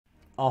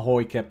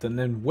Ahoy Captain,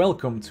 and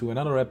welcome to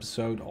another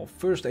episode of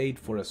First Aid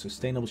for a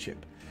Sustainable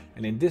Ship.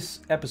 And in this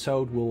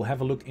episode we'll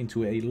have a look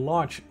into a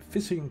large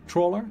fishing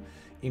trawler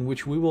in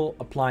which we will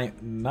apply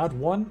not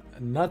one,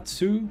 not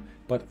two,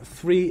 but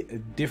three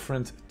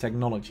different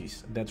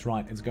technologies. That's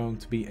right, it's going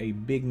to be a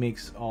big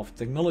mix of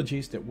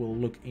technologies that we'll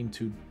look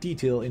into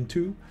detail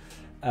into.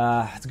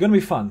 It's gonna be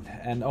fun,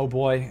 and oh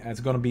boy,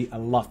 it's gonna be a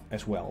lot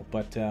as well.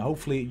 But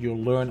hopefully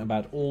you'll learn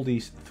about all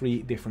these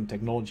three different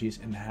technologies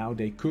and how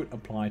they could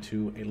apply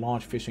to a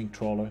large fishing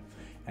trawler.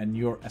 And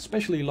you're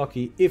especially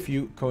lucky if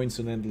you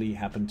coincidentally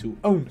happen to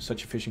own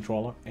such a fishing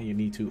trawler and you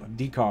need to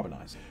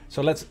decarbonize.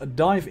 So let's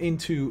dive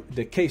into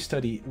the case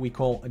study we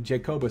call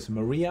Jacobus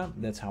Maria.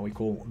 That's how we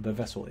call the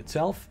vessel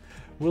itself.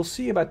 We'll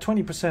see about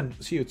 20%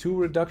 CO2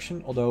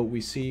 reduction, although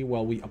we see,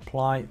 well, we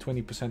apply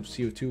 20%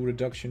 CO2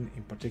 reduction,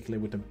 in particular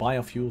with the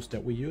biofuels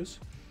that we use.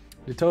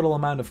 The total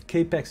amount of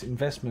capex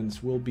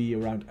investments will be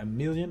around $1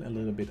 million, a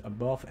little bit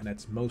above, and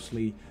that's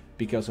mostly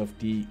because of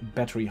the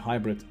battery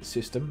hybrid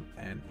system,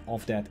 and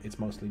of that it's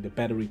mostly the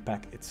battery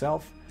pack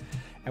itself.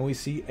 And we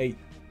see a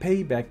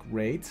payback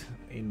rate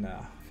in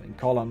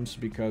columns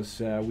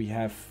because we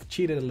have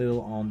cheated a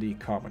little on the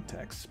carbon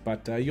tax,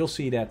 but you'll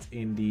see that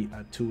in the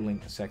tooling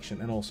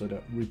section and also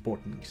the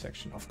reporting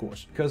section, of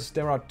course, because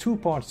there are two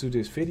parts to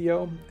this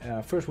video.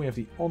 First, we have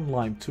the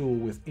online tool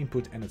with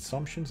input and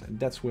assumptions, and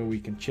that's where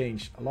we can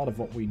change a lot of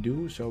what we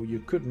do, so you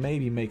could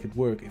maybe make it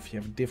work if you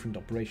have a different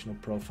operational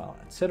profile,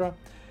 etc.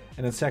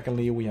 And then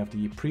secondly, we have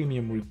the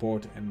premium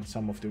report and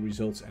some of the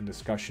results and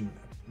discussion,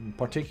 in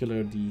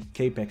particular the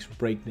capex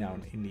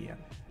breakdown in the end.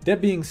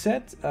 That being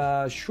said,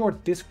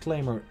 short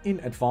disclaimer in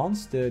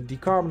advance, the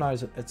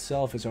Decarbonizer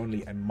itself is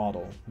only a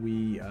model.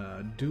 We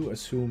do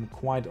assume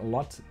quite a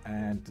lot,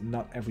 and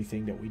not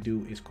everything that we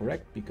do is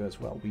correct because,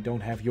 well, we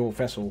don't have your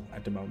vessel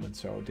at the moment.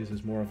 So this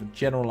is more of a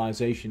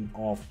generalization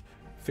of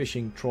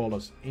fishing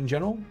trawlers in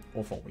general,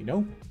 of what we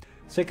know.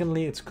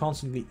 Secondly, it's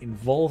constantly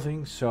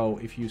evolving, so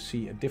if you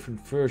see a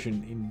different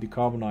version in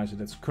Decarbonizer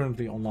that's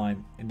currently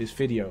online in this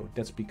video,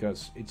 that's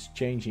because it's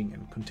changing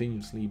and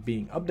continuously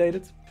being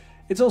updated.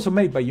 It's also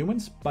made by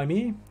humans, by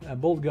me, a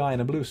bald guy in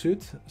a blue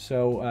suit,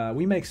 so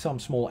we make some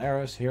small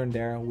errors here and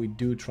there. We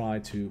do try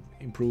to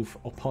improve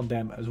upon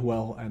them as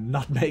well and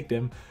not make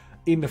them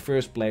in the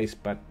first place,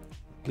 but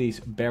please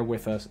bear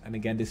with us. And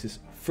again, this is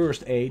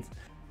first aid.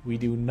 We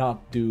do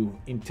not do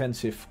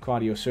intensive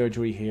cardio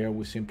surgery here.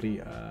 We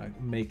simply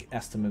make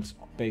estimates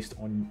based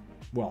on,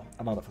 well,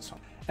 a lot of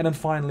assumptions. And then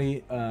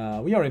finally,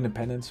 we are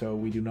independent, so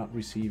we do not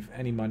receive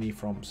any money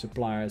from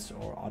suppliers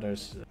or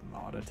others,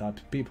 other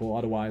types of people,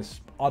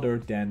 other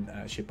than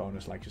ship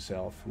owners like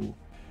yourself who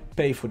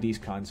pay for these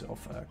kinds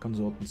of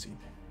consultancy.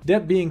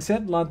 That being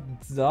said,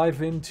 let's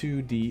dive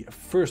into the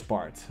first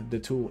part, the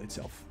tool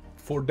itself.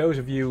 For those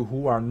of you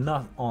who are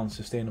not on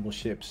sustainable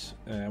ships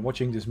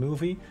watching this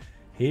movie,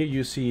 here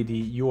you see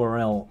the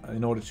URL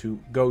in order to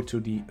go to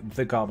the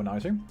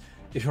Decarbonizer.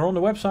 If you're on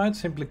the website,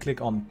 simply click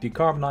on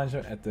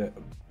Decarbonizer at the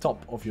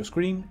top of your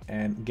screen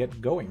and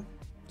get going.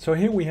 So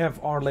here we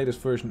have our latest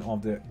version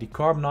of the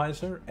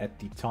Decarbonizer at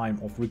the time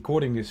of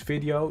recording this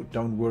video.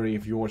 Don't worry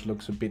if yours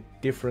looks a bit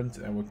different,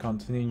 and we're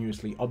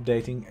continuously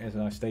updating, as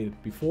I stated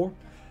before.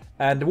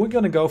 And we're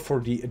gonna go for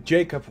the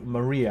Jacobus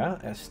Maria,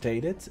 as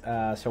stated.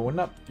 So we're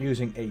not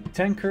using a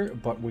tanker,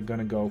 but we're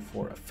gonna go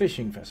for a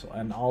fishing vessel.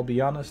 And I'll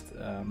be honest,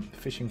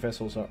 fishing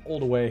vessels are all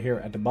the way here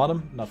at the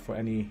bottom, not for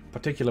any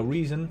particular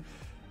reason.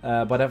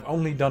 But I've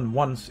only done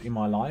once in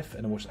my life,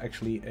 and it was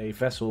actually a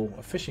vessel,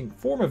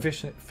 former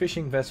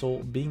fishing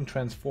vessel being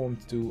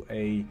transformed to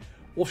a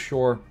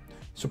offshore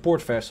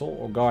support vessel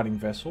or guarding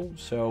vessel.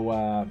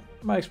 So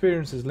my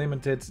experience is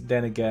limited.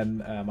 Then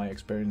again, my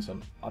experience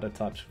on other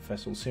types of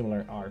vessels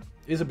similar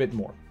is a bit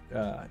more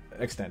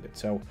extended.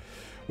 So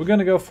we're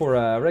gonna go for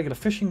a regular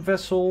fishing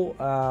vessel.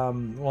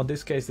 Well, in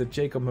this case, the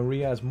Jacobus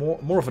Maria is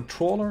more of a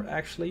trawler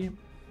actually.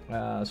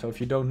 So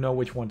if you don't know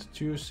which one to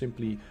choose,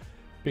 simply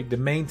pick the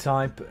main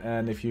type,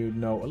 and if you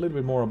know a little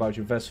bit more about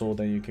your vessel,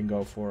 then you can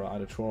go for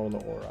either trawler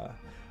or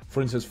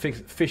for instance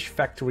fish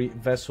factory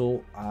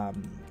vessel.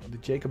 The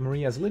Jacobus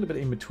Maria is a little bit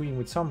in between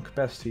with some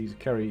capacity to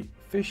carry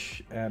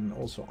fish and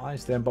also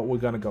ice them, but we're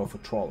gonna go for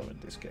trawler in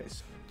this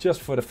case,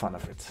 just for the fun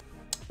of it.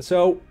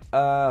 So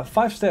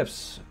 5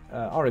 steps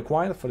are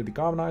required for the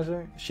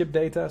Decarbonizer. Ship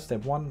data,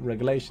 step 1,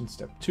 regulation,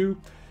 step 2,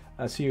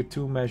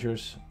 CO2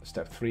 measures,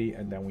 step 3,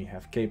 and then we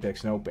have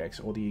capex and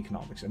opex, or the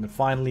economics. And then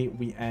finally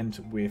we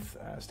end with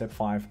step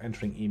 5,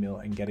 entering email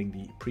and getting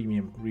the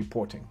premium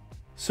reporting.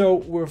 So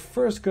we're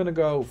first gonna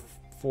go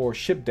for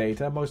ship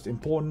data. Most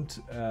important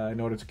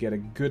in order to get a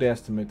good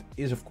estimate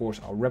is of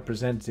course our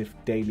representative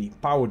daily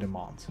power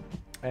demand.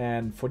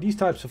 And for these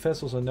types of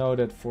vessels, I know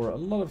that for a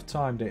lot of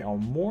time they are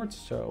moored,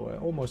 so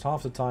almost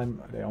half the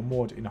time they are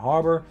moored in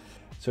harbor.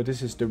 So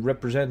this is the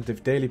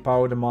representative daily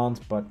power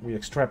demand, but we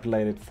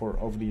extrapolate it for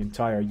over the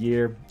entire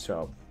year.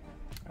 So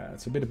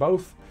it's a bit of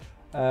both.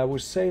 We're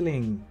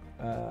sailing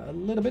a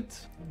little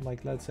bit,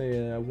 like let's say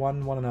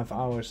 1.5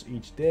 hours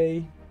each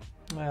day.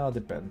 Well, it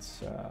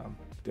depends.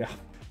 Yeah,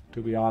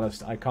 To be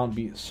honest, I can't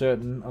be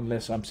certain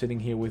unless I'm sitting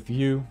here with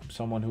you,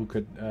 someone who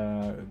could,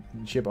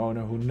 ship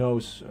owner who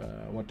knows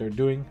what they're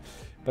doing.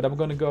 But I'm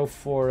gonna go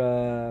for,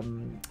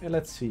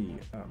 let's see,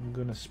 I'm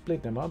gonna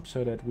split them up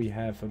so that we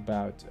have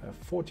about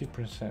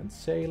 40%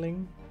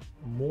 sailing,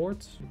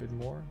 moored, a bit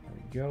more. There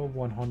we go,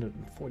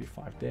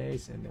 145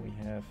 days, and then we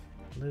have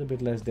a little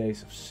bit less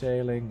days of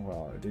sailing.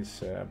 Well,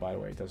 this, by the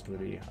way, doesn't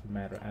really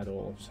matter at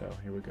all. So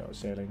here we go,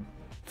 sailing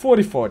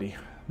 40-40,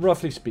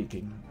 roughly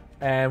speaking.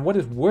 And what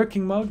is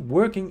working mode?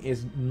 Working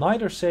is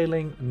neither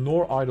sailing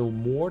nor idle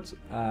moored.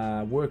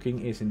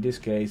 Working is in this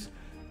case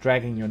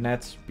dragging your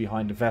nets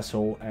behind the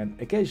vessel and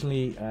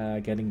occasionally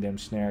getting them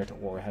snared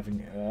or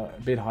having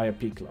a bit higher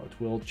peak load.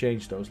 We'll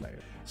change those later.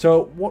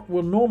 So what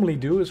we'll normally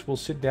do is we'll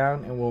sit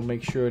down and we'll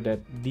make sure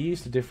that the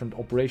different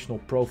operational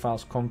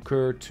profiles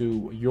concur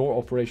to your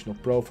operational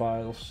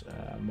profiles,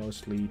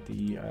 mostly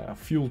the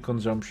fuel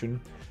consumption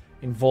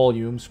in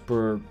volumes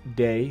per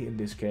day in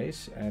this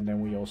case, and then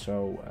we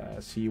also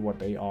see what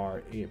they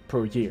are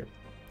per year.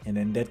 And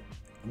then that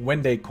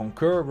when they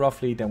concur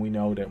roughly, then we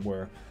know that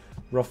we're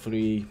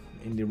roughly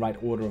in the right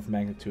order of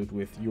magnitude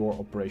with your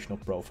operational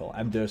profile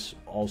and thus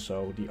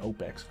also the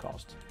OPEX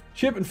cost.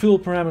 Ship and fuel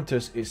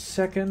parameters is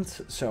second,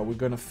 so we're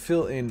gonna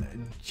fill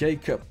in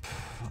Jacobus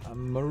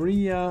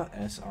Maria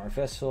as our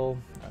vessel.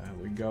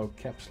 Here we go,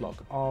 caps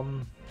lock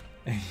on.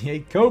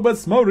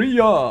 Jacobus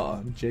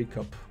Maria!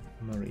 Jacob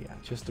Maria,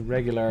 just a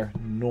regular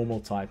normal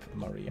type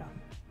Maria.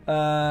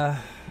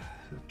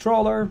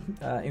 Trawler,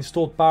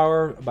 installed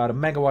power, about a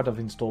megawatt of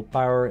installed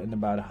power and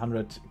about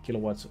 100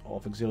 kilowatts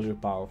of auxiliary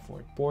power for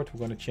a port. We're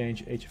going to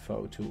change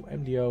HFO to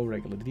MDO,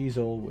 regular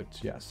diesel, with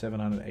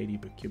 780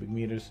 per cubic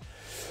meters.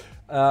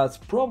 It's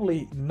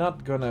probably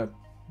not going to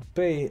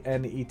pay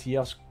any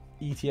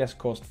ETS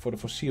cost for the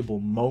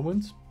foreseeable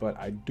moment, but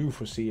I do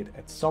foresee it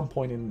at some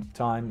point in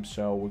time,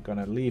 so we're going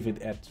to leave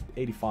it at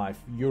 85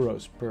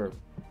 euros per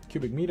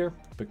cubic meter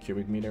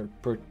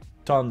per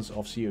tons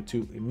of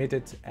CO2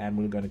 emitted, and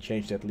we're going to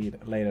change that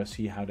later,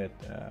 see how that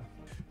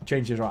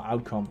changes our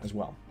outcome as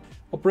well.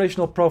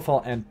 Operational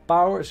profile and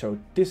power, so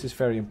this is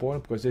very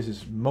important because this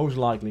is most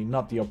likely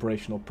not the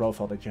operational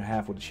profile that you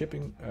have with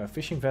a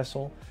fishing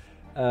vessel.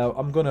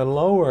 I'm going to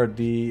lower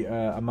the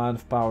amount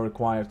of power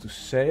required to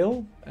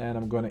sail, and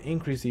I'm going to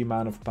increase the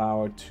amount of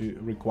power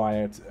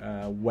required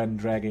when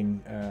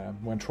dragging,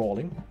 when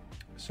trawling.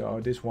 So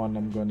this one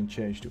I'm going to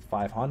change to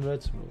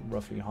 500,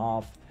 roughly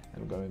half.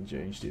 And I'm going to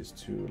change this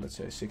to, let's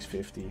say,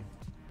 650,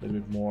 a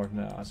little bit more,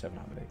 no,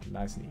 700,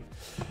 nice and even.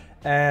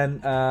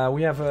 And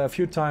we have a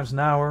few times an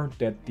hour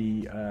that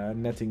the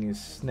netting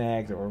is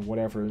snagged or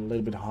whatever, a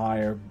little bit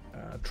higher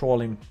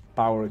trawling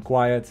power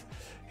required.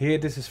 Here,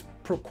 this is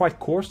quite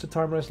coarse, the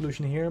time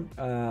resolution here.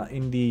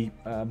 In the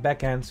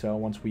back end, so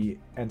once we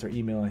enter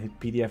email and hit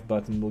PDF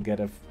button, we'll get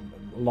a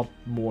lot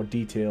more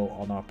detail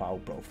on our power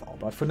profile.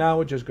 But for now,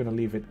 we're just going to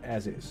leave it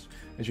as is.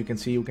 As you can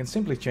see, we can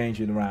simply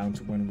change it around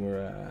when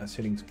we're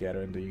sitting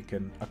together, and you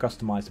can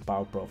customize the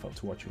power profile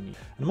to what you need.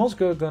 And I'm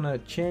also going to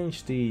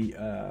change the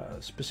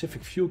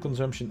specific fuel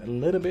consumption a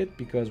little bit,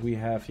 because we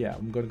have,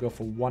 I'm going to go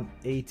for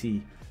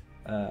 180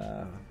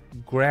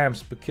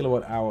 grams per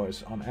kilowatt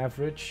hours on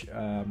average.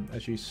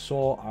 As you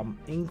saw, I'm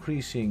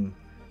decreasing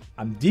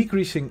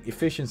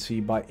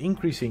efficiency by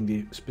increasing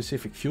the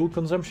specific fuel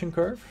consumption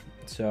curve.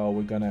 So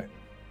we're gonna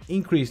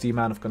increase the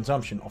amount of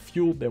consumption of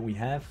fuel that we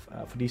have.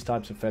 For these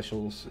types of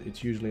vessels,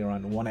 it's usually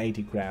around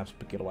 180 grams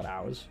per kilowatt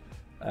hours.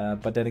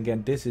 But then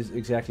again, this is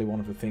exactly one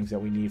of the things that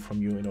we need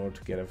from you in order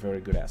to get a very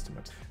good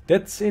estimate.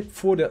 That's it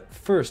for the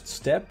first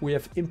step. We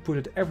have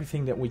inputted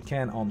everything that we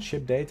can on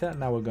ship data.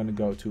 Now we're going to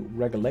go to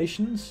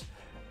regulations.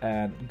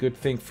 And good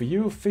thing for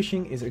you,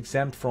 fishing is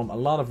exempt from a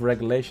lot of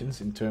regulations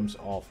in terms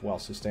of, well,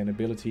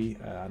 sustainability.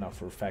 I know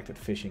for a fact that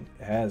fishing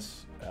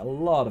has a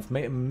lot of,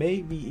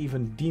 maybe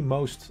even the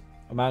most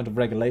amount of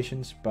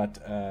regulations, but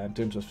in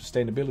terms of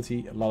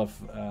sustainability, a lot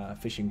of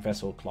fishing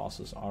vessel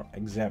classes are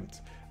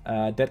exempt.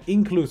 That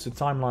includes the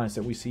timelines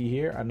that we see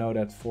here. I know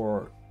that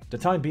for the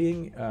time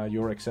being,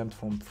 you're exempt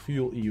from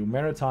Fuel EU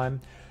Maritime.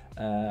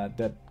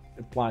 That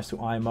applies to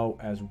IMO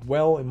as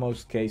well in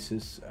most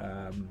cases.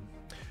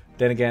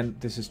 Then again,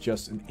 this is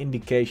just an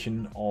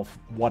indication of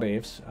what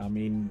ifs. I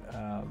mean,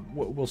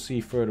 we'll see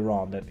further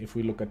on that if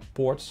we look at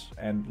ports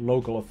and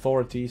local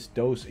authorities,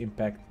 those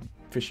impact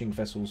fishing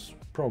vessels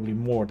probably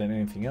more than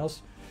anything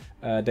else.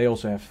 They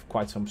also have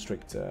quite some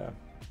strict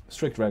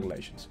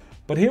regulations.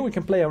 But here we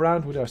can play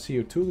around with our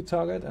CO2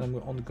 target,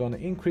 and I'm going to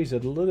increase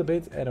it a little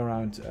bit at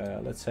around,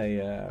 let's say,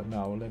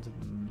 around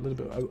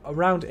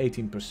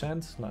 18%,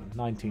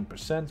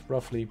 19%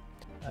 roughly.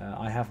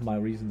 I have my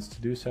reasons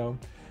to do so.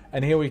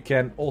 And here we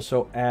can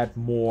also add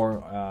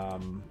more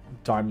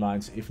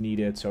timelines if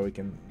needed, so we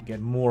can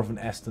get more of an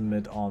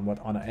estimate on what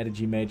other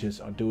energy majors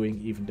are doing,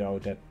 even though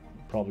that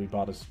probably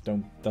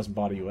doesn't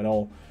bother you at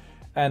all.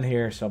 And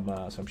here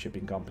some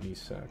shipping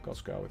companies,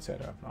 Costco,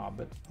 etc.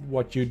 But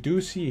what you do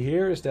see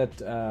here is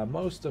that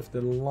most of the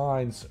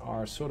lines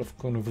are sort of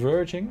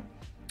converging,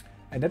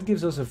 and that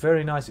gives us a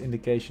very nice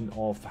indication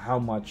of how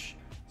much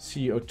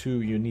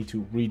CO2 you need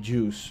to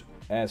reduce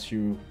as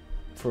you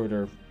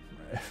further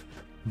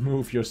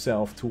move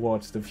yourself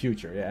towards the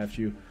future, yeah, if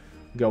you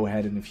go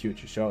ahead in the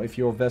future. So if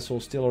your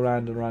vessel's still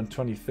around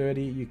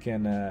 2030, you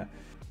can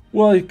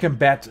well, you can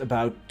bet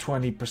about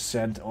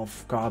 20%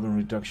 of carbon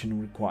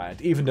reduction required,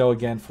 even though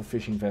again for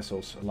fishing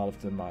vessels a lot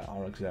of them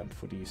are exempt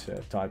for these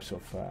types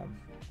of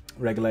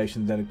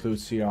regulations that include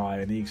CI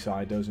and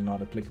EXI. Those are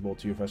not applicable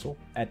to your vessel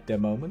at the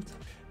moment.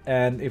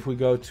 And if we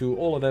go to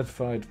all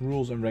identified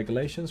rules and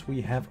regulations,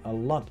 we have a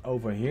lot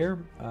over here,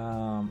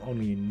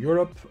 only in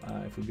Europe.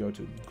 If we go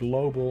to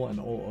global and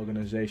all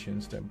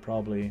organizations, then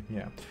probably,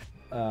 yeah.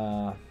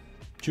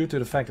 Due to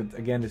the fact that,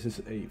 again, this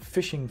is a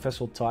fishing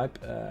vessel type,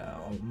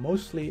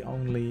 mostly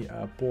only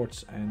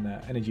ports and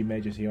energy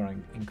majors here are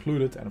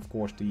included, and of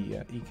course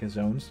the eco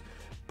zones.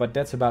 But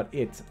that's about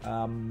it.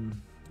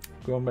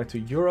 Going back to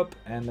Europe,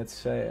 and let's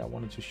say I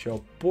wanted to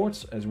show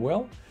ports as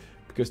well,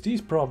 because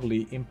these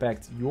probably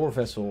impact your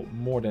vessel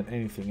more than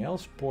anything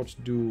else. Ports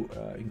do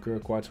incur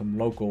quite some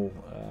local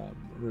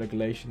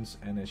regulations,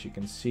 and as you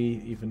can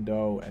see, even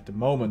though at the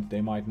moment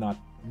they might not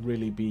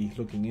really be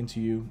looking into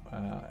you,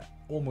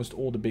 almost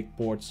all the big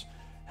ports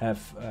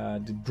have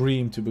the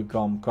dream to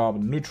become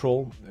carbon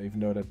neutral, even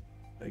though that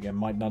again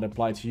might not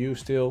apply to you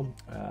still.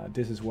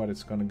 This is what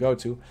it's going to go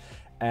to.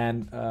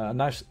 And a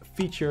nice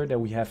feature that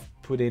we have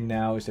put in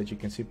now is that you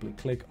can simply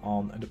click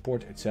on the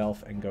port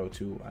itself and go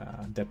to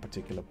that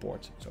particular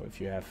port. So if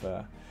you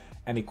have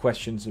any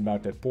questions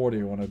about that port or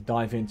you want to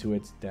dive into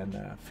it,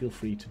 then feel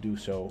free to do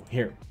so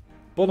here.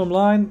 Bottom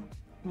line,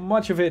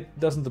 much of it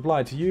doesn't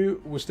apply to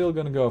you. We're still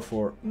going to go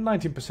for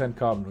 19%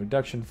 carbon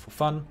reduction for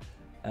fun.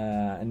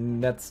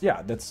 And that's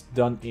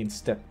done in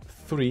step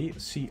 3,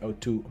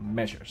 CO2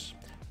 measures.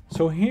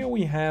 So here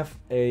we have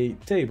a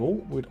table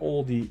with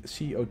all the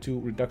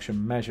CO2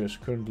 reduction measures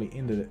currently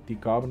in the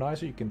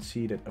Decarbonizer. You can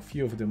see that a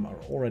few of them are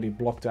already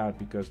blocked out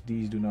because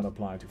these do not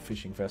apply to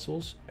fishing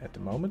vessels at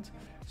the moment.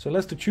 So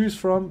less to choose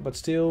from, but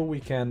still we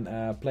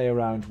can play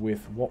around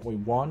with what we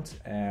want.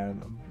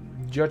 And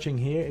judging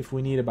here, if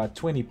we need about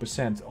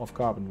 20% of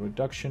carbon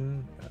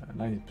reduction,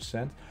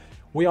 90%,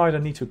 we either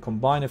need to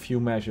combine a few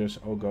measures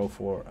or go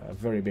for a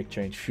very big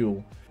change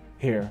fuel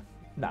here.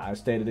 Now, as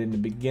stated in the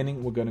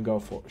beginning, we're going to go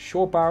for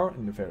shore power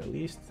in the very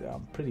least.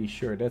 I'm pretty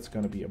sure that's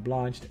going to be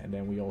obliged. And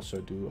then we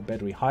also do a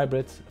battery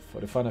hybrid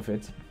for the fun of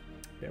it.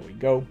 There we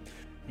go.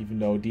 Even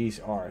though these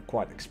are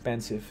quite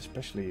expensive,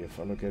 especially if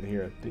I look at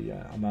here the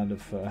amount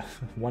of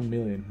 1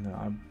 million.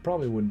 I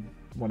probably wouldn't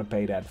want to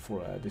pay that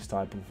for this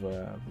type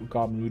of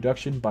carbon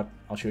reduction, but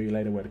I'll show you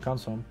later where it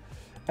comes from.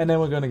 And then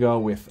we're going to go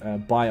with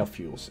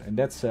biofuels. And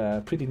that's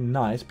pretty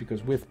nice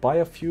because with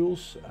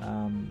biofuels,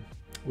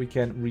 we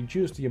can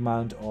reduce the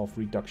amount of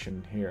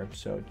reduction here,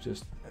 so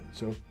just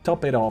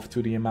top it off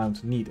to the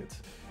amount needed.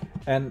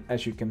 And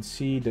as you can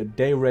see, the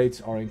day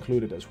rates are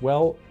included as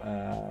well.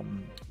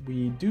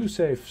 We do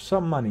save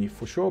some money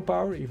for shore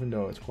power, even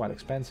though it's quite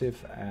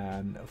expensive,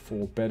 and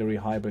for battery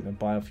hybrid and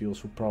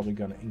biofuels we're probably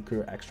going to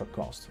incur extra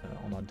cost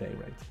on our day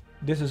rate.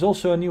 This is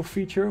also a new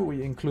feature.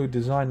 We include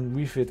design,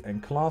 refit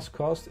and class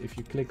cost. If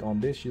you click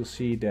on this, you'll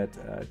see that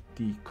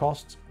the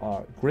costs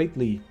are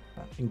greatly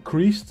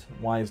increased.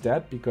 Why is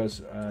that?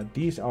 Because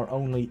these are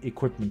only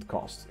equipment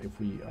costs if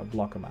we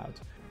block them out.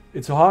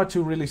 It's hard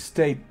to really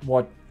state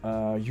what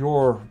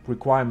your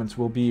requirements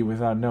will be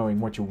without knowing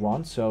what you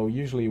want, so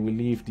usually we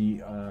leave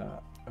the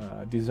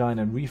design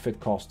and refit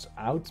costs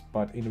out,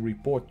 but in the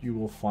report you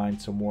will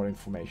find some more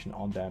information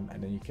on them,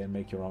 and then you can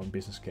make your own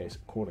business case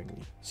accordingly.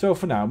 So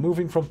for now,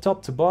 moving from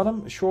top to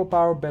bottom, shore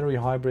power, battery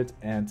hybrid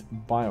and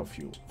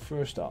biofuels.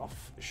 First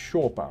off,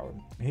 shore power.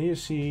 Here you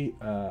see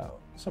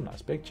some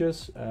nice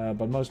pictures,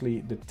 but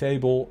mostly the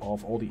table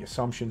of all the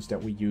assumptions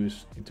that we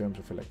use in terms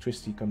of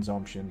electricity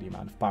consumption, the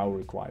amount of power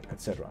required,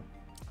 etc.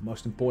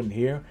 Most important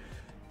here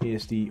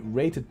is the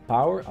rated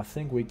power. I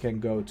think we can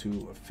go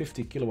to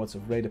 50 kilowatts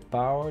of rated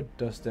power.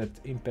 Does that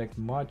impact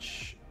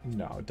much?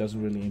 No, it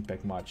doesn't really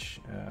impact much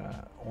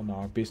on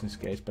our business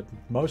case, but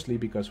mostly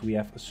because we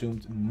have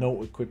assumed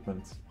no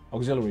equipment,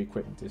 auxiliary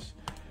equipment is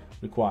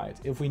required.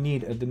 If we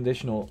need an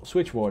additional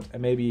switchboard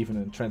and maybe even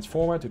a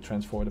transformer to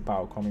transfer the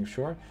power coming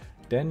shore,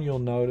 then you'll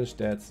notice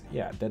that,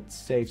 yeah, that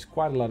saves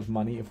quite a lot of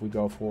money if we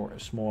go for a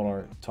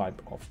smaller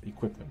type of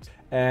equipment.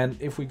 And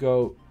if we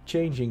go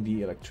changing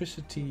the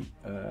electricity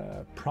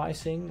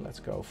pricing, let's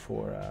go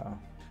for,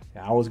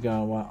 I always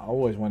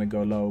want to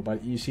go low,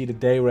 but you see the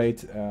day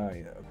rate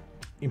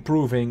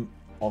improving,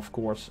 of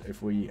course,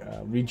 if we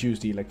reduce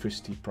the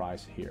electricity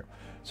price here.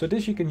 So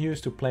this you can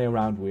use to play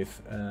around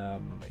with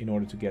in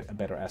order to get a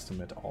better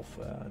estimate of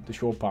the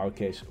shore power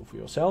case for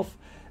yourself.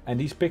 And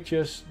these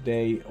pictures,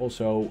 they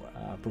also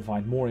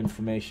provide more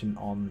information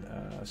on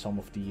some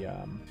of the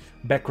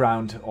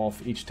background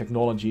of each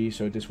technology.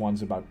 So this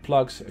one's about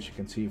plugs, as you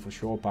can see for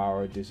shore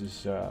power. This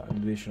is an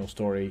additional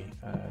story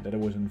that I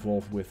was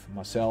involved with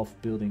myself,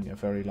 building a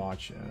very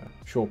large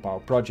shore power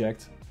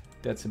project.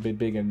 That's a bit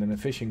bigger than a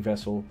fishing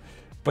vessel.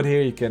 But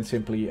here you can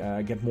simply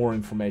get more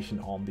information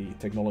on the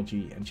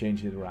technology and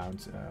change it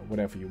around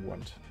whatever you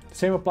want. The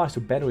same applies to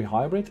battery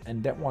hybrid,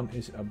 and that one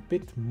is a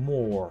bit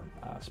more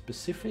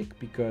specific,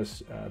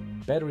 because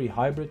battery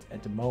hybrid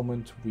at the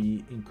moment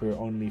we incur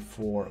only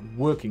for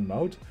working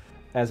mode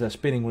as a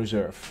spinning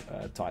reserve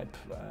type.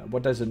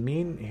 What does it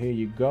mean? Here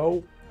you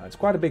go. It's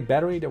quite a big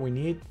battery that we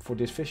need for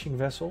this fishing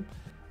vessel.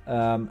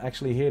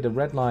 Actually here the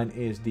red line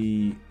is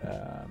the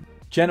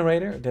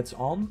generator that's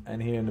on,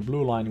 and here in the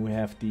blue line we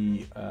have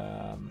the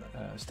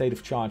state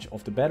of charge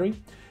of the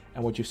battery.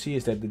 And what you see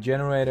is that the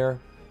generator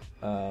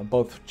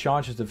both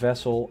charges the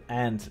vessel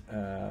and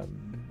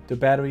the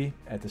battery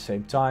at the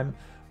same time.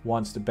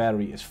 Once the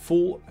battery is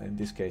full, in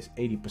this case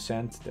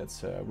 80%,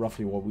 that's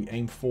roughly what we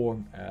aim for,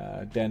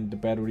 then the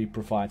battery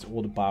provides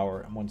all the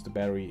power, and once the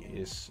battery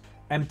is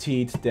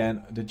emptied,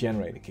 then the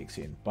generator kicks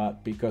in.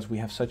 But because we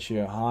have such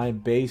a high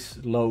base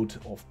load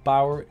of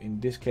power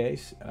in this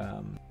case,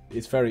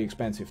 it's very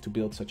expensive to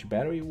build such a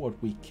battery. What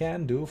we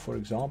can do, for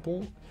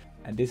example,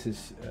 and this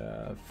is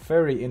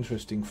very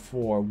interesting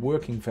for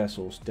working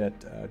vessels that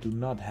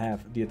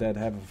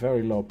have a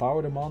very low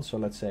power demand. So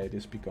let's say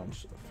this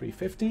becomes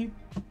 350.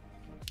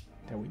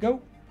 There we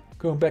go.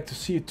 Going back to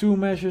CO2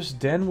 measures,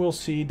 then we'll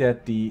see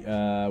that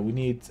we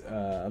need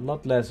a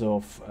lot less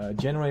of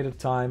generator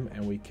time,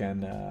 and we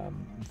can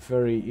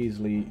very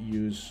easily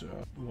use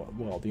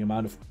the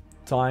amount of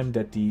time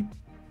that the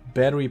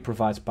battery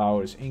provides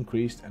power is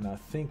increased. And I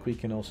think we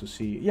can also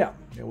see, yeah,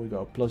 there we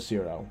go,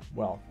 +0.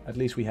 Well, at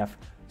least we have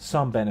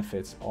some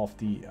benefits of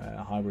the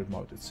hybrid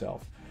mode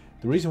itself.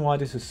 The reason why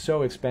this is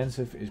so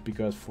expensive is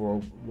because for,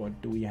 what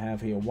do we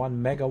have here,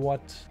 1 megawatt,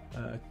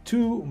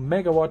 2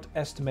 megawatt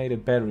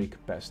estimated battery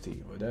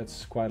capacity. Well,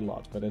 that's quite a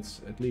lot, but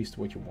that's at least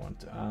what you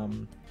want.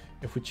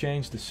 If we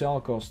change the cell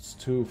costs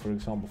to, for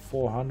example,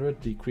 400,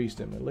 decrease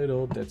them a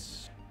little,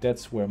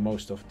 that's where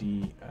most of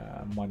the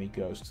money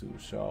goes to.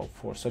 So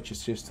for such a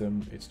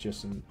system, it's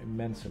just an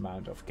immense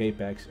amount of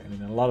capex, and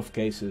in a lot of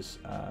cases,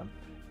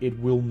 it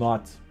will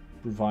not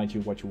provide you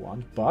what you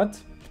want. But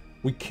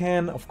we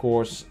can, of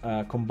course,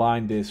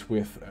 combine this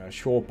with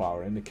shore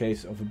power. In the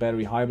case of a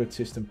battery hybrid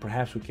system,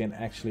 perhaps we can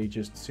actually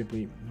just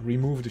simply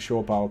remove the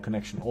shore power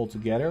connection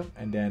altogether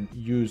and then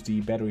use the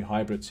battery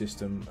hybrid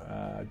system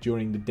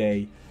during the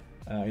day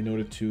in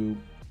order to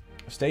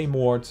stay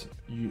moored,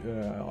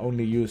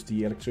 only use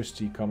the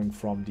electricity coming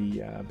from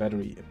the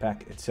battery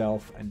pack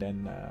itself, and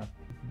then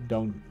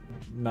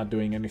not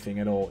doing anything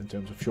at all in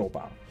terms of shore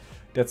power.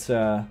 That's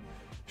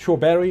shore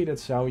battery,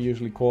 that's how we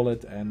usually call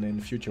it, and in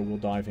the future we'll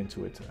dive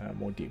into it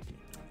more deeply.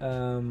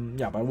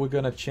 But we're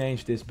gonna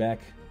change this back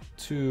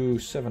to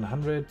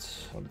 700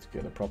 so let's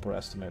get a proper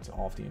estimate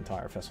of the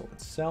entire vessel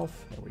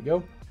itself. There we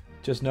go.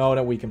 Just know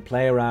that we can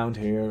play around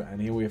here,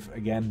 and here we have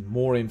again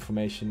more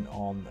information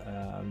on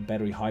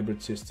battery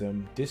hybrid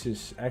system. This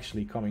is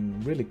actually coming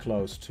really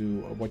close to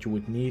what you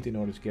would need in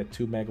order to get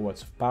 2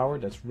 megawatts of power.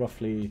 That's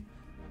roughly,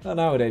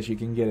 nowadays you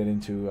can get it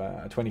into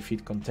a 20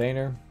 feet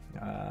container.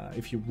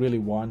 If you really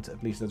want,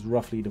 at least that's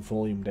roughly the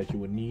volume that you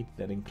would need.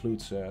 That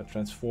includes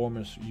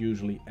transformers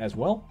usually as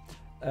well.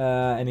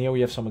 And here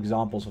we have some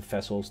examples of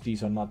vessels.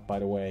 These are not, by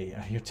the way,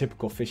 your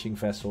typical fishing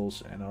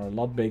vessels, and are a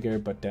lot bigger,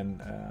 but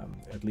then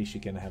at least you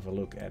can have a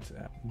look at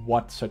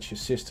what such a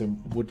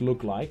system would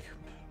look like.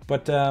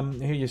 But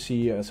here you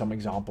see some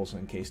examples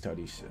and case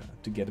studies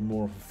to get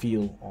more of a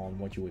feel on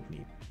what you would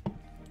need.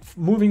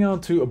 Moving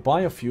on to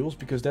biofuels,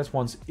 because that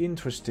one's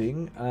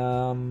interesting.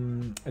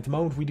 At the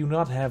moment we do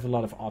not have a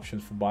lot of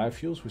options for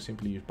biofuels. We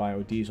simply use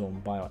biodiesel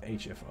and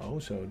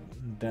bio-HFO, so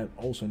that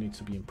also needs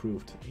to be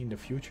improved in the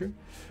future.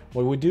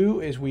 What we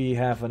do is we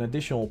have an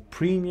additional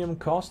premium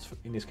cost,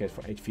 in this case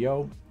for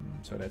HVO,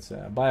 so that's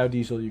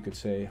biodiesel, you could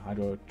say,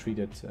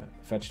 hydro-treated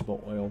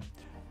vegetable oil.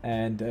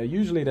 And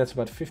usually that's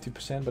about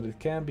 50%, but it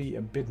can be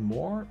a bit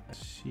more.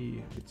 Let's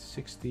see, it's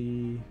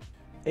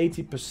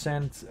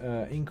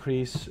 80%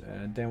 increase,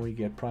 then we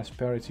get price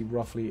parity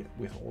roughly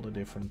with all the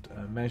different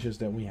measures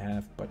that we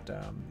have. But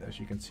as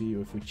you can see,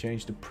 if we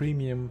change the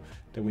premium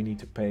that we need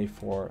to pay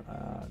for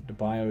the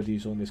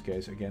biodiesel, in this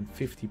case again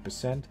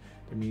 50%,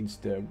 that means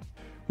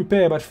we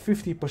pay about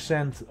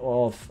 50%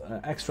 of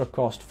extra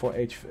cost for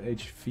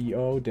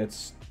HVO.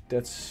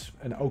 That's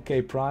an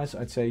okay price.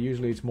 I'd say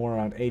usually it's more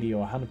around 80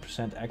 or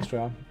 100%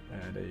 extra.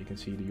 There you can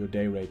see that your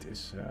day rate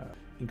is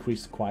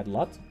increased quite a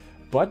lot.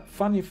 But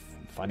funny,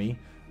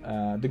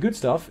 the good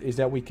stuff is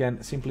that we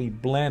can simply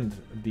blend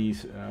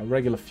these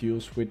regular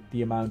fuels with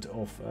the amount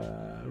of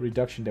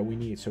reduction that we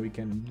need. So we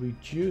can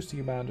reduce the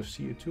amount of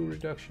CO2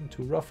 reduction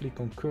to roughly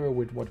concur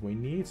with what we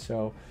need.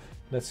 So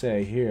let's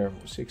say here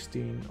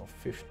 16 or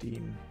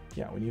 15,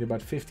 yeah, we need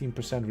about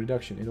 15%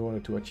 reduction in order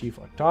to achieve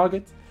our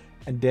target.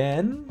 And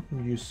then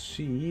you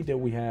see that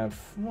we have,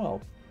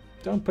 well,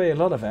 don't pay a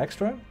lot of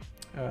extra.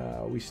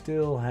 We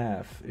still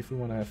have, if we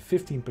want to have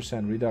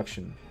 15%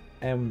 reduction,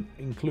 and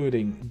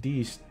including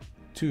these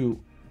two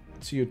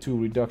CO2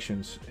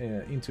 reductions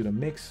into the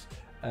mix,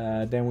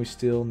 Then we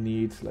still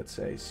need, let's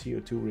say,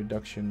 CO2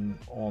 reduction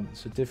on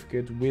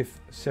certificate with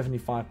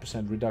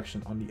 75%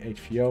 reduction on the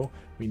HVO.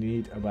 We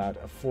need about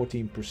a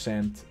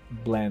 14%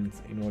 blend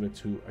in order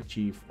to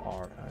achieve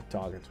our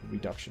target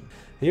reduction.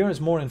 Here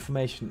is more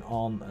information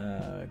on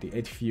the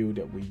HVO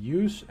that we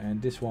use,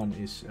 and this one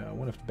is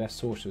one of the best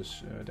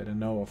sources that I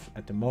know of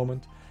at the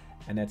moment.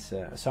 And that's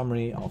a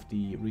summary of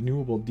the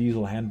Renewable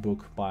Diesel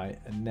Handbook by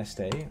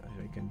Neste.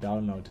 You can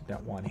download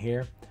that one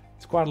here.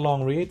 It's quite a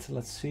long read.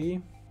 Let's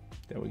see.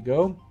 There we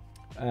go.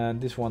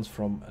 And this one's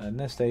from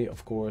Neste,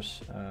 of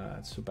course.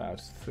 It's about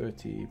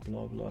 30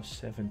 blah blah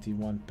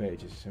 71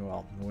 pages.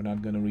 Well, we're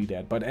not going to read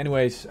that. But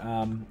anyways,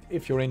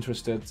 if you're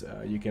interested,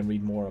 you can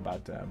read more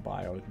about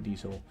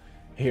biodiesel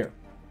here.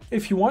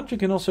 If you want, you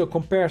can also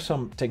compare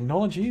some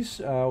technologies.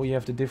 We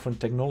have the different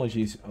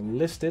technologies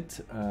listed.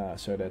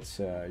 So that's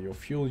your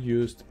fuel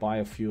used,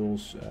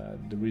 biofuels,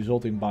 the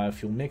resulting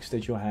biofuel mix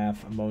that you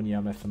have,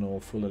 ammonia,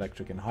 methanol, full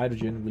electric and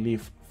hydrogen. We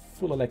leave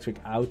full electric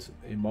out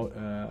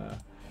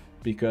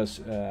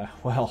because,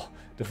 well,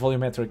 the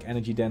volumetric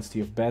energy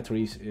density of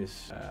batteries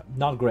is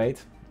not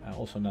great.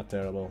 Also not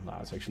terrible. No,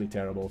 it's actually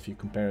terrible if you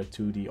compare it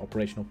to the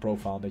operational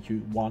profile that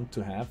you want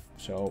to have.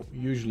 So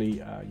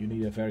usually you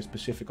need a very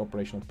specific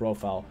operational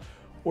profile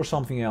or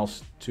something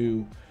else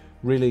to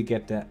really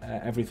get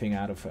everything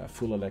out of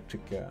full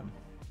electric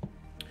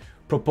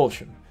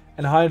propulsion.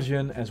 And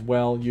hydrogen as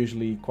well,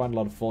 usually quite a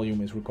lot of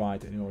volume is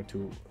required in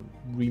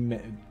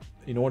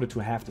order to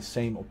have the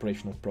same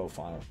operational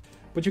profile.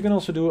 But you can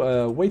also do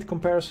a weight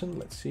comparison.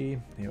 Let's see,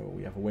 here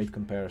we have a weight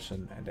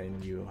comparison, and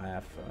then you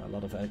have a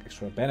lot of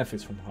extra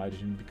benefits from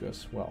hydrogen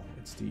because, well,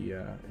 it's the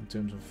in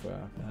terms of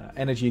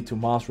energy to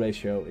mass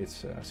ratio,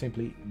 it's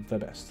simply the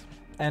best.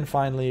 And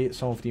finally,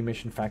 some of the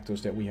emission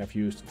factors that we have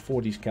used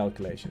for these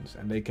calculations,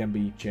 and they can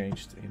be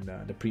changed in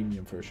the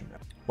premium version.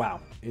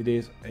 Wow, it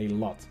is a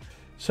lot.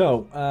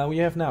 So we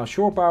have now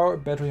shore power,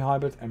 battery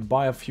hybrid and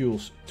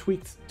biofuels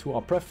tweaked to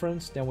our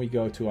preference. Then we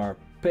go to our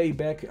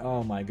payback.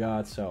 Oh my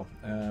god, so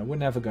we're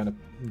never gonna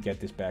get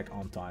this back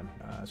on time.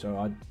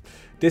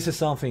 This is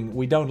something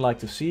we don't like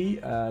to see.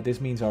 This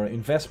means our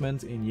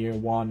investment in year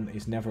one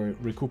is never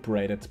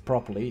recuperated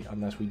properly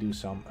unless we do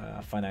some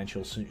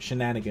financial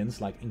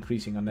shenanigans like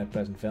increasing our net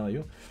present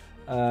value.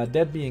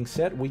 That being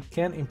said, we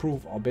can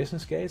improve our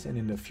business case, and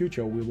in the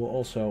future we will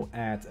also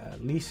add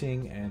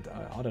leasing and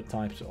other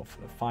types of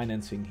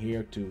financing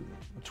here to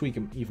tweak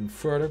them even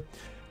further.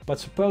 But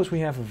suppose we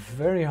have a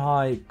very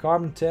high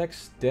carbon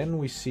tax, then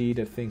we see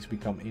that things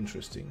become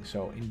interesting.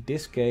 So in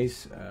this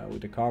case,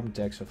 with a carbon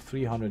tax of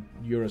 300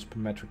 euros per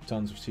metric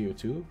tons of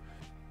CO2,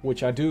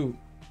 which I do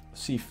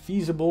see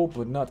feasible,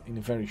 but not in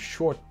a very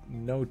short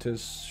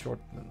notice,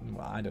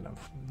 I don't know,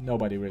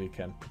 nobody really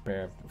can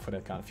prepare for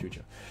that kind of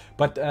future.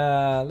 But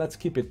let's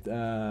keep it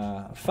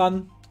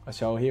fun.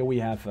 So here we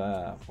have,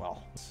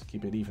 well, let's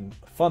keep it even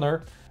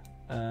funner.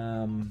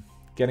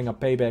 Getting a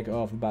payback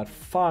of about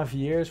 5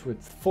 years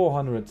with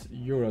 400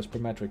 euros per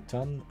metric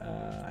ton.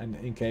 And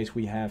in case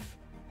we have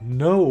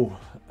no,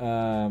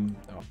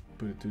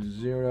 put it to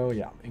 0,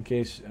 yeah, in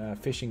case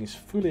fishing is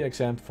fully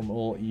exempt from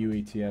all EU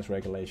ETS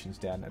regulations,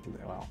 then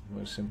well,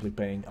 we're simply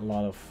paying a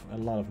lot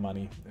of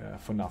money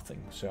for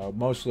nothing. So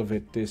most of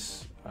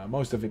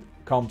it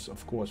comes,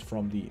 of course,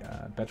 from the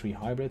battery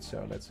hybrid.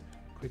 So let's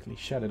quickly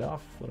shut it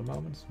off for the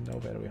moment. No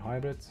battery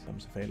hybrid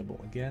comes available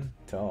again.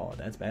 Oh,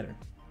 that's better.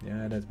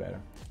 Yeah, that's better.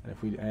 And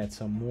if we add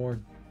some more,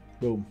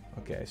 boom.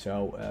 Okay,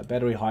 so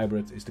battery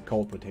hybrid is the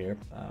culprit here.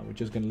 We're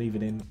just gonna leave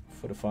it in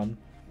for the fun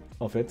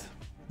of it.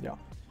 Yeah.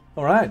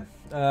 All right.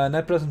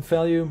 Net present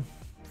value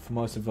for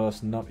most of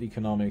us, not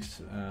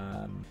economics.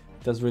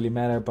 Doesn't really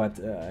matter, but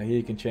here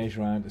you can change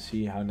around to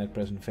see how net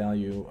present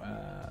value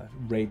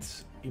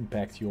rates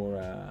impact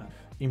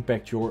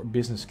your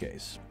business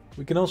case.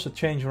 We can also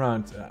change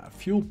around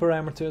fuel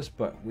parameters,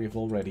 but we've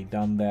already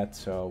done that,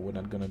 so we're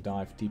not going to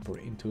dive deeper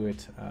into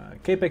it.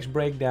 Capex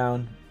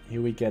breakdown.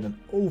 Here we get an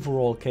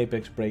overall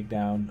Capex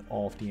breakdown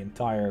of the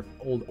entire,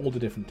 all the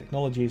different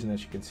technologies, and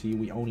as you can see,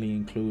 we only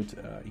include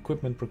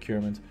equipment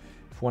procurement.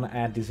 If you want to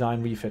add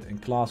design refit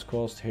and class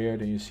cost here,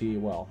 then you see,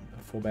 well,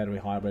 for battery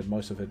hybrid,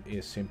 most of it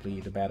is simply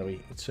the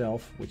battery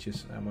itself, which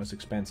is most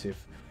expensive.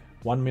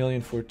 1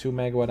 million for a 2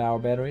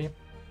 MWh battery.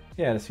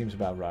 Yeah, that seems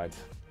about right.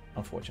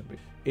 Unfortunately,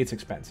 it's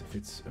expensive.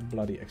 It's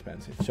bloody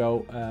expensive.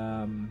 So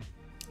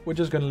we're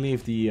just going to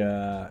leave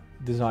the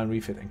design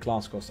refit and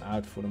class costs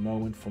out for the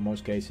moment. For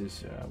most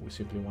cases, we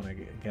simply want to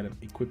get an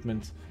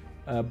equipment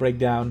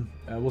breakdown.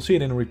 We'll see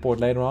it in a report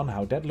later on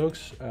how that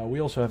looks.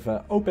 We also have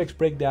an OPEX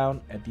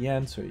breakdown at the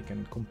end, so you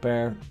can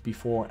compare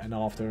before and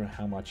after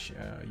how much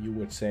you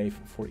would save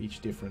for each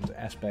different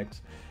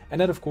aspect. And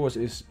that, of course,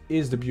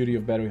 is the beauty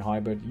of battery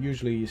hybrid.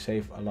 Usually you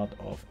save a lot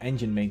of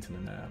engine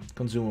maintenance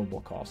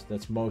consumable costs.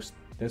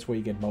 That's where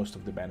you get most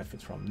of the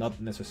benefits from, not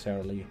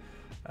necessarily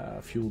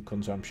fuel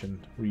consumption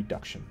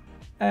reduction.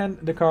 And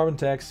the carbon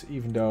tax,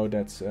 even though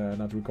that's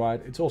not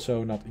required, it's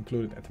also not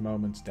included at the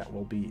moment. That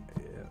will be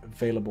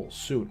available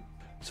soon.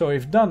 So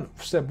we've done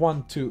step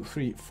 1, 2,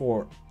 3,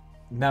 4.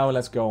 Now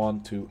let's go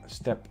on to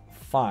step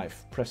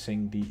 5,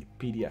 pressing the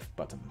PDF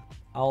button.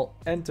 I'll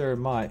enter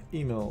my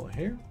email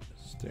here,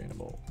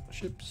 sustainable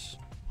ships,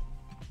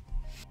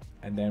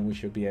 and then we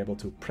should be able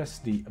to press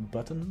the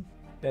button.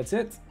 That's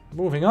it.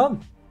 Moving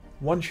on.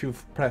 Once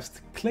you've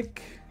pressed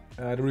click,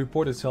 the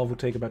report itself will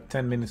take about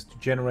 10 minutes to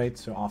generate.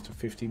 So after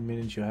 15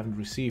 minutes you haven't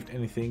received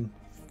anything,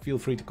 feel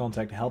free to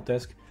contact the help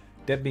desk.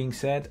 That being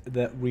said,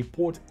 the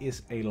report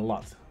is a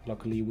lot.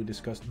 Luckily, we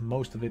discussed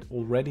most of it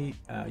already.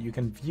 You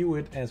can view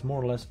it as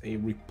more or less a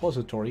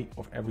repository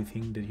of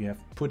everything that you have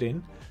put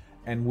in,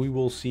 and we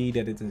will see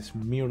that it is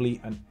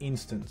merely an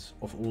instance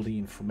of all the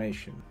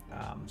information.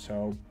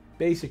 So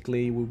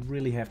basically, we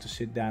really have to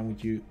sit down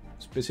with you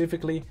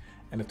specifically,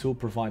 and the tool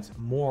provides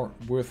more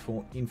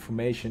worthwhile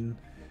information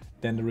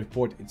than the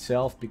report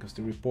itself, because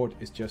the report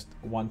is just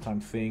a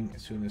one-time thing.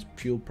 As soon as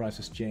fuel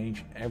prices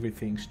change,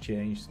 everything's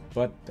changed.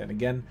 But then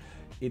again,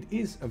 it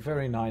is a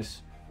very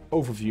nice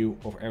overview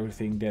of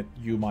everything that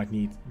you might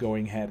need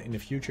going ahead in the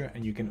future,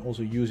 and you can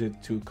also use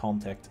it to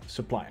contact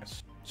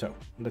suppliers. So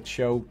let's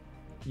show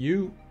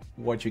you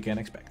what you can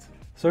expect.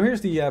 So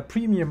here's the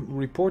premium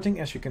reporting.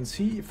 As you can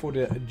see, for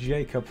the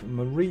Jacobus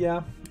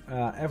Maria,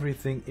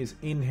 everything is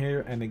in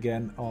here, and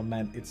again, oh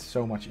man, it's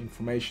so much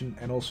information.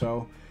 And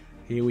also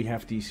here we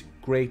have these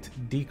great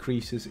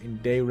decreases in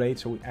day rate,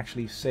 so we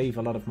actually save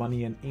a lot of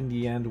money, and in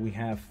the end we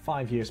have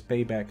 5 years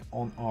payback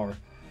on our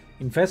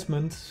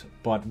investments.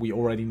 But we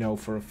already know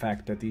for a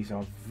fact that these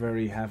are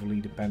very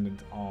heavily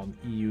dependent on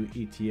EU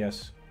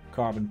ETS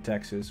carbon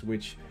taxes,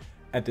 which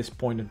at this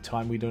point in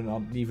time we do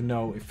not even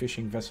know if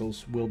fishing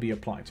vessels will be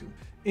applied to.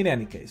 In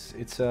any case,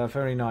 it's a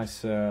very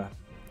nice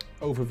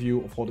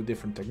overview of all the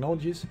different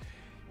technologies.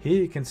 Here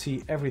you can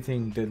see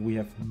everything that we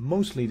have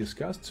mostly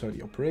discussed, so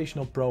the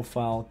operational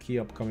profile, key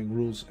upcoming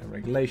rules and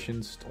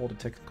regulations, all the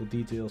technical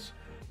details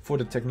for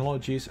the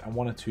technologies. I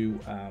wanted to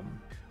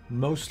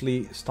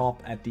mostly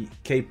stop at the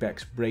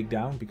capex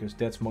breakdown, because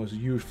that's most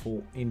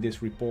useful in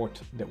this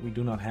report that we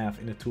do not have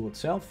in the tool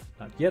itself,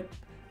 not yet.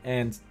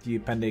 And the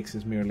appendix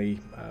is merely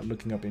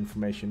looking up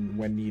information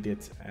when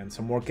needed, and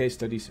some more case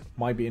studies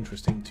might be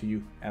interesting to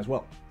you as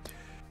well.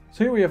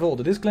 So here we have all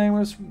the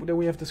disclaimers that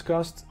we have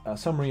discussed, a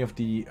summary of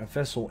the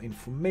vessel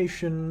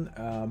information,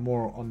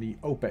 more on the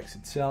OPEX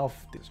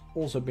itself. This has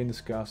also been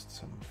discussed,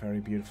 some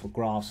very beautiful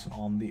graphs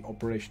on the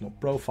operational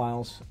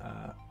profiles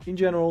in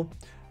general,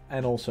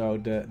 and also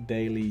the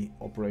daily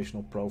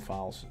operational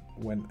profiles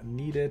when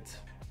needed.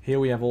 Here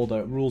we have all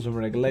the rules and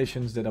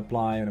regulations that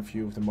apply, and a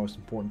few of the most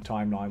important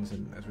timelines.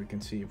 And as we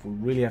can see, if we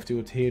really have to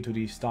adhere to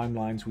these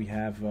timelines, we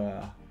have,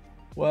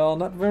 well,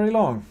 not very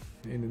long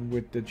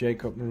with the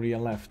Jacobus Maria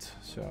left.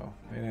 So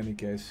in any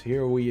case,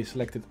 here we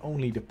selected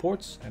only the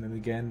ports. And then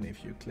again,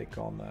 if you click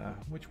on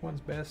which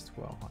one's best,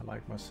 well, I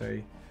like must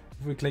say,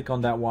 if we click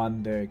on that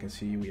one, there you can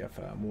see we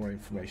have more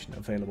information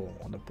available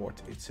on the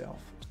port itself.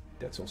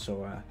 That's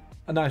also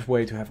a nice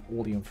way to have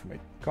all the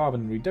information.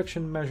 Carbon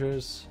reduction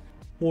measures,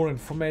 more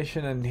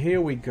information, and here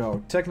we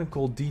go.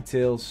 Technical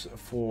details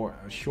for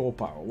shore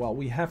power. Well,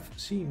 we have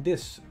seen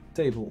this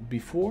table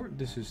before.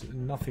 This is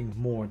nothing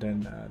more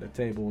than the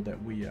table that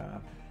we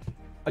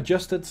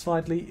adjusted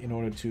slightly in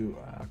order to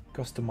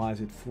customize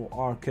it for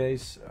our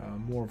case.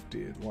 More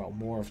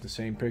of the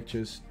same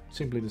pictures,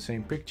 simply the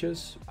same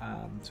pictures.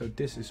 So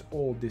this is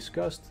all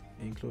discussed,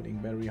 including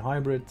battery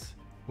hybrid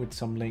with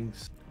some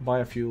links,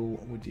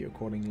 biofuel with the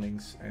according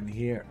links, and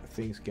here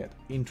things get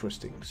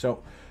interesting.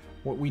 So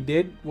what we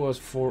did was,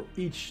 for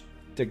each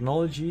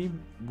technology,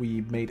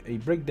 we made a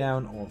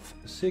breakdown of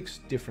 6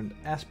 different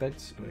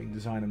aspects, including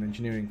design and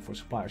engineering for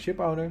supplier ship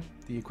owner,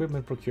 the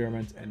equipment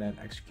procurement, and then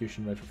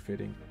execution,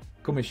 retrofitting,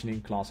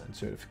 commissioning, class, and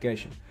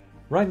certification.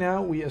 Right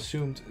now, we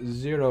assumed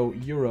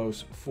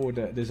 €0 for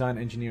the design,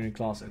 engineering,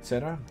 class,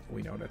 etc.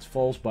 We know that's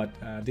false, but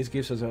this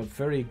gives us a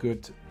very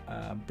good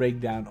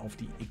breakdown of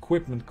the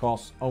equipment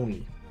costs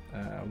only,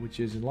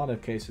 which is in a lot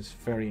of cases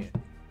very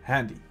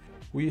handy.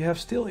 We have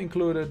still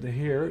included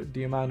here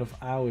the amount of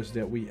hours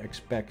that we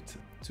expect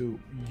to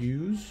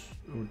use,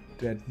 or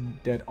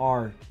that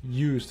are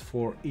used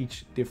for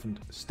each different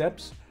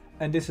steps.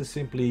 And this is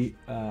simply,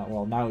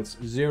 well, now it's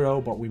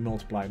 0, but we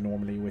multiply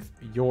normally with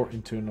your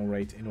internal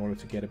rate in order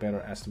to get a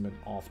better estimate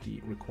of the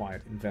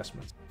required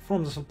investment.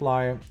 From the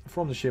supplier,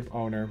 from the ship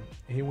owner,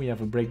 here we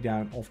have a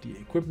breakdown of the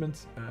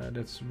equipment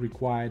that's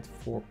required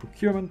for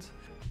procurement.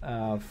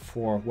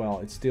 Well,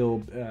 it's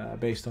still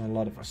based on a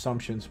lot of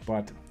assumptions,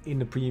 but in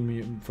the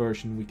premium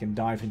version we can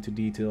dive into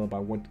detail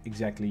about what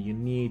exactly you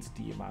need,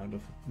 the amount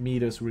of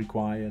meters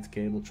required,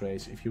 cable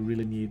trays, if you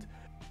really need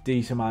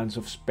these amounts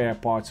of spare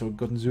parts or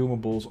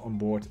consumables on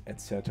board,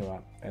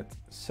 etc,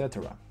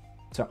 etc.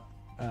 So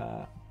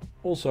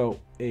also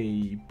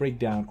a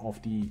breakdown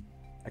of the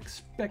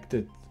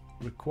expected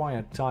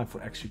required time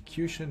for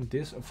execution.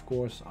 This, of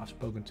course, I've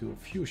spoken to a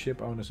few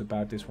ship owners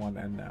about this one,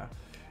 and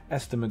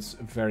estimates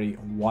vary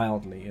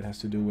wildly. It has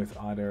to do with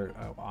either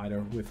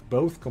with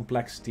both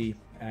complexity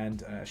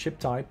and ship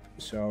type.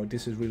 So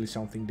this is really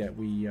something that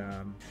we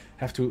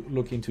have to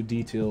look into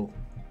detail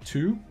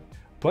too.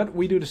 But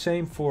we do the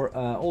same for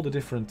all the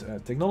different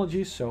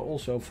technologies. So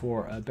also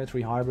for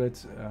battery hybrid,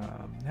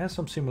 has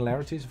some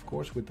similarities, of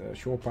course, with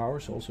shore power.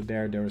 So also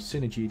there is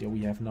synergy that we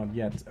have not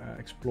yet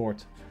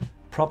explored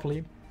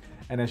properly.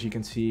 And as you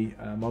can see,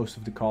 most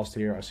of the costs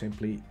here are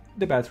simply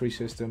the battery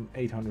system,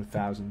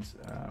 800,000.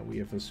 We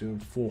have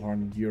assumed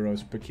 400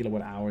 euros per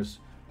kilowatt hours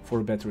for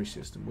a battery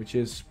system, which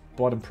is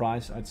bottom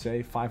price, I'd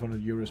say.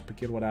 500 euros per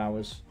kilowatt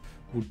hours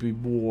would be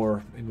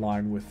more in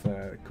line with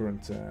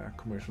current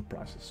commercial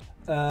prices.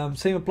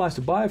 Same applies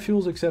to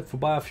biofuels, except for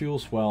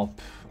biofuels, well,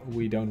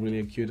 we don't really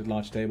include a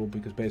large table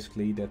because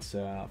basically that's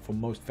for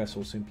most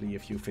vessels simply a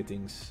few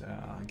fittings,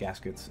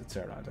 gaskets,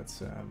 etc.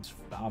 That's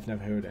I've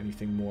never heard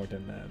anything more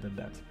than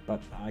that.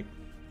 But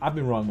I've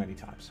been wrong many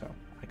times, so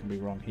I can be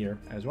wrong here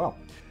as well.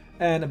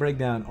 And a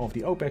breakdown of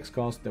the OPEX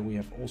cost that we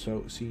have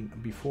also seen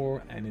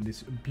before, and in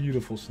this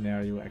beautiful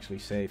scenario actually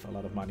save a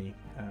lot of money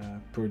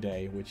per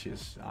day, which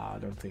is I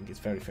don't think it's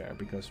very fair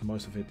because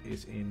most of it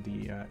is in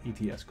the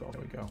ETS cost.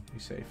 There we go, we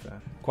save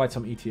quite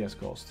some ETS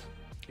cost,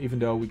 even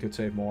though we could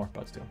save more,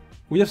 but still.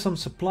 We have some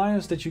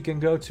suppliers that you can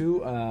go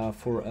to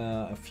for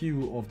a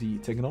few of the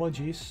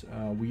technologies.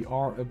 We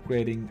are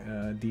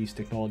upgrading these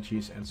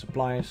technologies and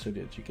suppliers so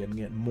that you can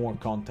get more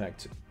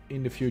contacts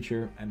in the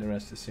future, and the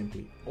rest is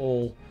simply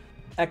all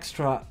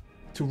extra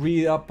to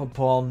read up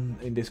upon.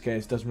 In this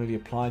case doesn't really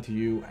apply to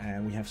you,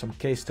 and we have some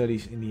case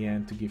studies in the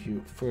end to give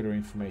you further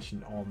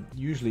information on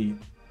usually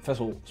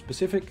vessel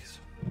specifics.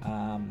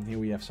 Here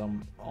we have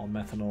some on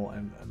methanol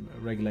and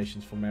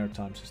regulations for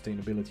maritime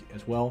sustainability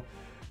as well.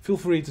 Feel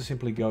free to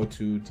simply go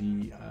to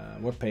the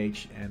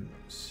webpage and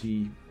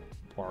see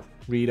or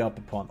read up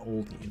upon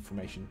all the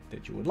information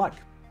that you would like.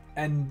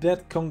 And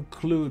that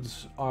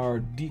concludes our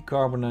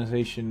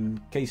decarbonization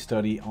case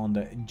study on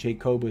the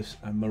Jacobus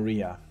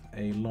Maria,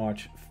 a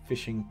large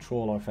fishing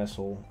trawler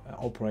vessel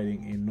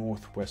operating in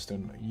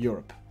northwestern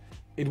Europe.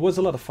 It was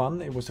a lot of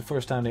fun. It was the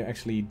first time they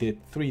actually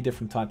did 3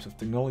 different types of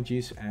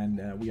technologies,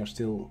 and we are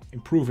still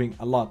improving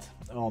a lot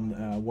on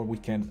what we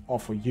can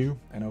offer you,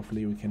 and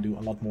hopefully we can do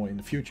a lot more in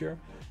the future.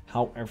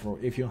 However,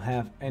 if you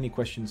have any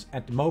questions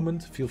at the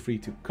moment, feel free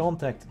to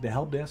contact the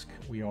help desk.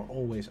 We are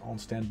always on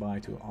standby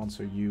to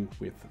answer you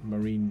with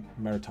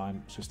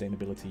maritime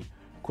sustainability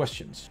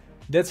questions.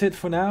 That's it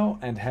for now,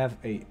 and have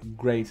a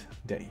great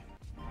day.